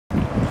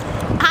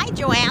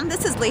Joanne,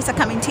 this is Lisa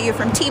coming to you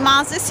from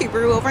Mazda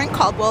Subaru over in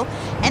Caldwell,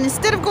 and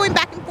instead of going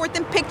back and forth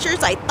in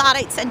pictures, I thought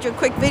I'd send you a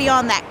quick video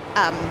on that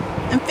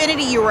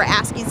Infiniti you were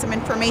asking some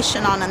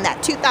information on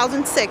that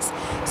 2006.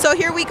 So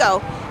here we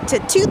go to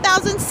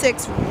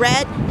 2006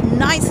 red,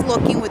 nice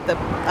looking with the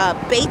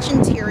beige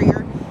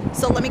interior.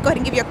 So let me go ahead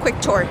and give you a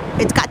quick tour.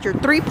 It's got your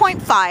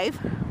 3.5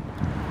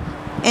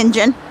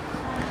 engine.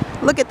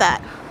 Look at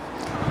that.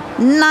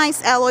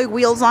 Nice alloy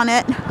wheels on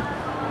it.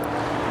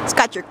 It's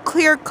got your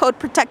clear coat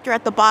protector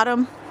at the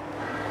bottom.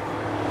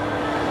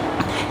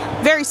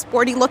 Very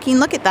sporty looking.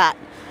 Look at that.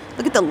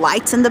 Look at the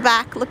lights in the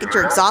back. Look at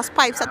your exhaust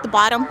pipes at the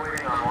bottom.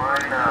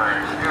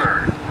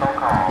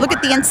 Look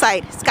at the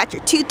inside. It's got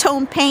your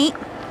two-tone paint.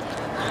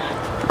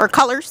 Or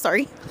colors,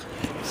 sorry.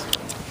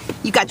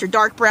 You got your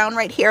dark brown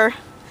right here.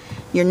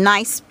 Your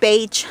nice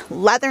beige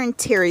leather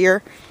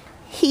interior.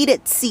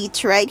 Heated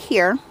seats right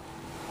here.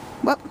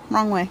 Whoop,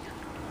 wrong way.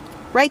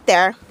 Right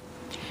there.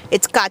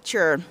 It's got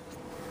a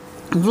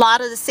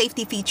lot of the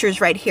safety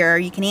features right here.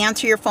 You can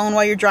answer your phone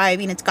while you're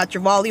driving. It's got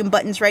your volume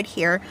buttons right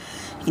here.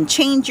 You can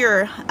change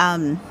your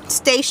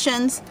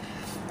stations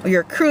or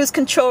your cruise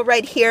control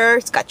right here.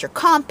 It's got your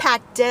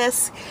compact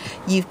disc.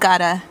 You've got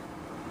a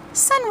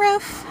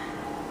sunroof.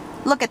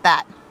 Look at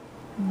that.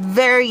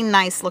 Very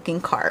nice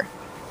looking car.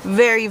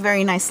 Very,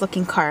 very nice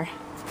looking car.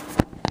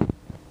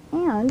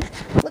 And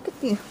look at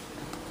the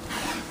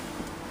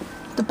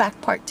back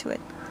part to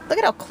it. Look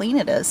at how clean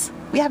it is.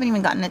 We haven't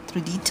even gotten it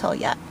through detail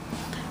yet.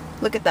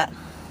 Look at that.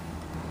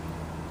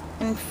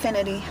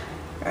 Infiniti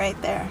right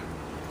there.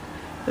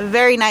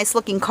 Very nice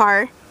looking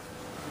car.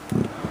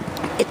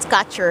 It's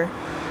got your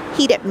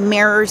heated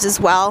mirrors as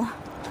well.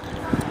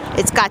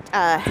 It's got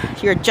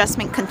your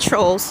adjustment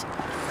controls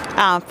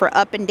for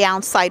up and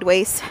down,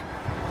 sideways.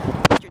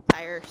 Your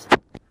tires.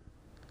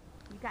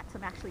 You got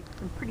some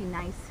pretty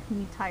nice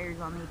new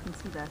tires on there. You can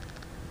see the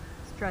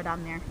strut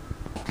on there.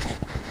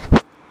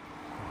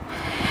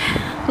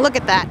 Look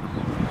at that.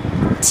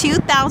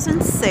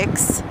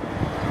 2006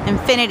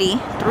 Infiniti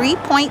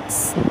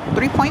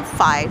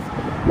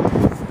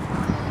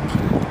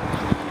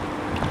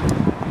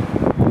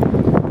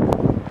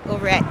 3.5.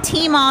 Over at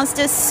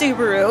Mazda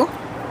Subaru.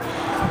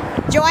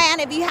 Joanne,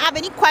 if you have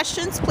any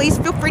questions, please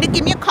feel free to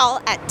give me a call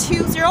at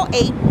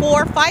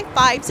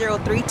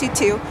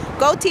 208-455-0322.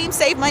 Go team,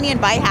 save money,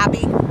 and buy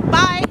happy.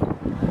 Bye.